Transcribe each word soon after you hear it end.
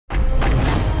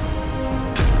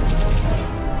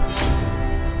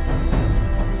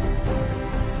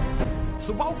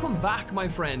So welcome back, my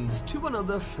friends, to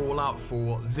another Fallout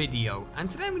 4 video, and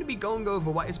today I'm going to be going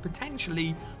over what is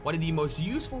potentially one of the most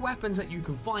useful weapons that you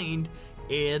can find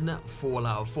in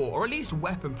Fallout 4, or at least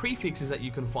weapon prefixes that you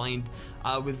can find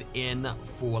within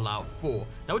Fallout 4.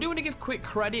 Now, I do want to give quick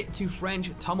credit to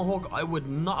French Tomahawk. I would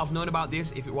not have known about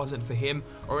this if it wasn't for him,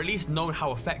 or at least known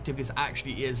how effective this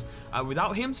actually is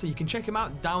without him, so you can check him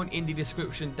out down in the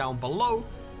description down below.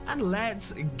 And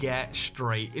let's get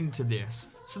straight into this.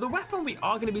 So the weapon we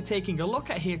are going to be taking a look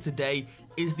at here today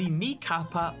is the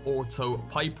Kneecapper Auto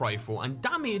Pipe Rifle, and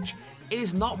damage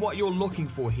is not what you're looking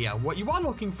for here. What you are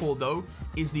looking for though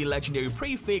is the legendary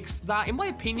prefix that, in my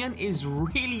opinion, is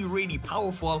really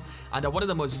powerful and one of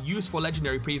the most useful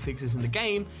legendary prefixes in the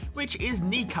game, which is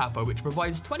Kneecapper, which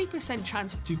provides 20%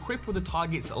 chance to cripple the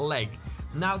target's leg.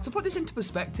 Now, to put this into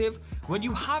perspective, when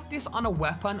you have this on a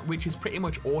weapon which is pretty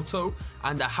much auto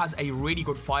and that has a really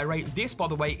good fire rate, this, by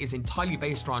the way, is entirely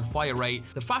based around fire rate.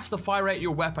 The faster fire rate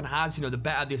your weapon has, the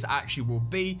better this actually will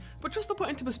be. But just to put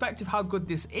into perspective how good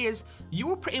this is, you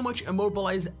will pretty much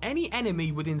immobilize any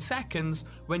enemy within seconds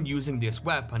when using this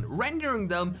weapon, rendering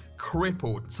them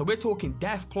crippled. So we're talking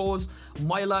Death Claws,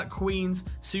 Mylar Queens,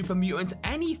 Super Mutants,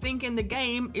 anything in the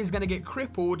game is going to get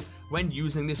crippled when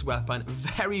using this weapon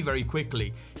very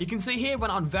quickly. You can see here when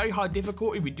on very hard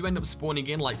difficulty we do end up spawning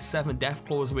in like 7 Death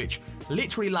Claws, which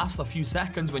literally lasts a few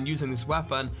seconds when using this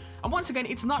weapon. And once again,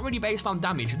 it's not really based on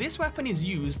damage. This weapon is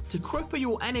used to cripple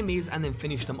your enemies and then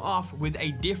finish them off with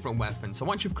a different weapon. So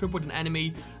once you've crippled an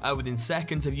enemy within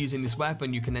seconds of using this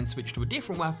weapon, you can then switch to a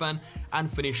different weapon and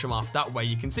finish them off that way.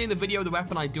 You can see in the video the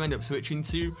weapon I do end up switching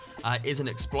to is an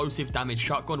explosive damage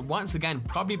shotgun. Once again,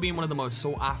 probably being one of the most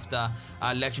sought after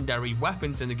legendary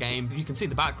weapons in the game. You can see in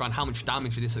the background how much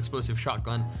damage this explosive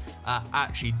shotgun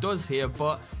actually does here,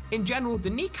 but in general, the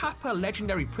Kneecapper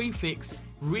legendary prefix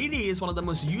really is one of the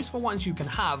most useful ones you can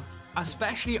have,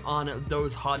 especially on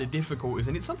those harder difficulties,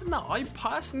 and it's something that I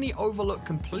personally overlook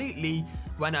completely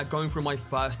when going through my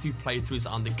first 2 playthroughs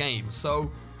on the game.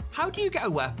 So how do you get a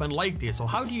weapon like this, or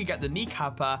how do you get the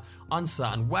Kneecapper on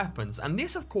certain weapons? And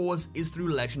this, of course, is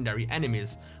through legendary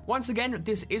enemies. Once again,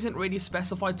 this isn't really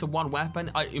specified to one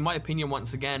weapon. In my opinion,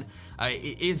 once again,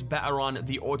 it is better on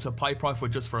the Auto Pipe Rifle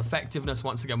just for effectiveness.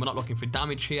 Once again, we're not looking for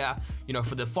damage here.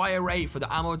 For the fire rate, for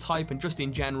the ammo type, and just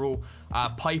in general,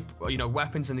 pipe,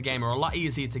 weapons in the game are a lot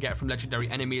easier to get from legendary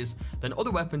enemies than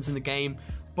other weapons in the game.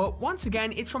 But once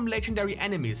again, it's from legendary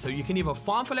enemies, so you can either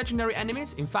farm for legendary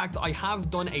enemies. In fact, I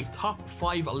have done a top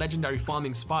 5 legendary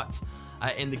farming spots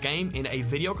in the game in a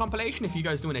video compilation. If you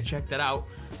guys do want to check that out,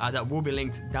 that will be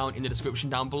linked down in the description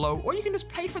down below. Or you can just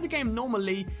play for the game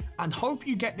normally and hope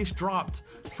you get this dropped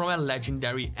from a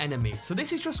legendary enemy. So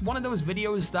this is just one of those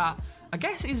videos that I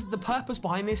guess is the purpose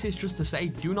behind this is just to say,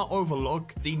 do not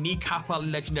overlook the Kneecapper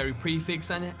legendary prefix.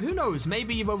 And who knows,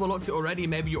 maybe you've overlooked it already.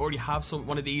 Maybe you already have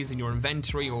one of these in your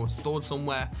inventory or stored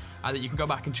somewhere that you can go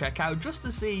back and check out just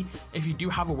to see if you do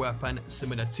have a weapon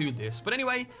similar to this. But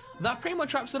anyway, that pretty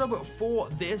much wraps it up for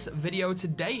this video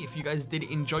today. If you guys did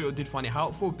enjoy or did find it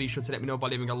helpful, be sure to let me know by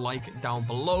leaving a like down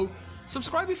below.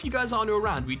 Subscribe if you guys are new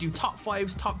around. We do top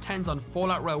 5s, top 10s on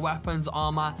Fallout rare weapons,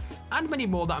 armor, and many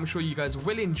more that I'm sure you guys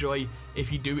will enjoy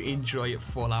if you do enjoy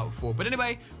Fallout 4. But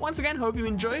anyway, once again, hope you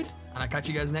enjoyed, and I'll catch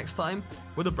you guys next time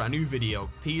with a brand new video.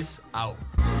 Peace out.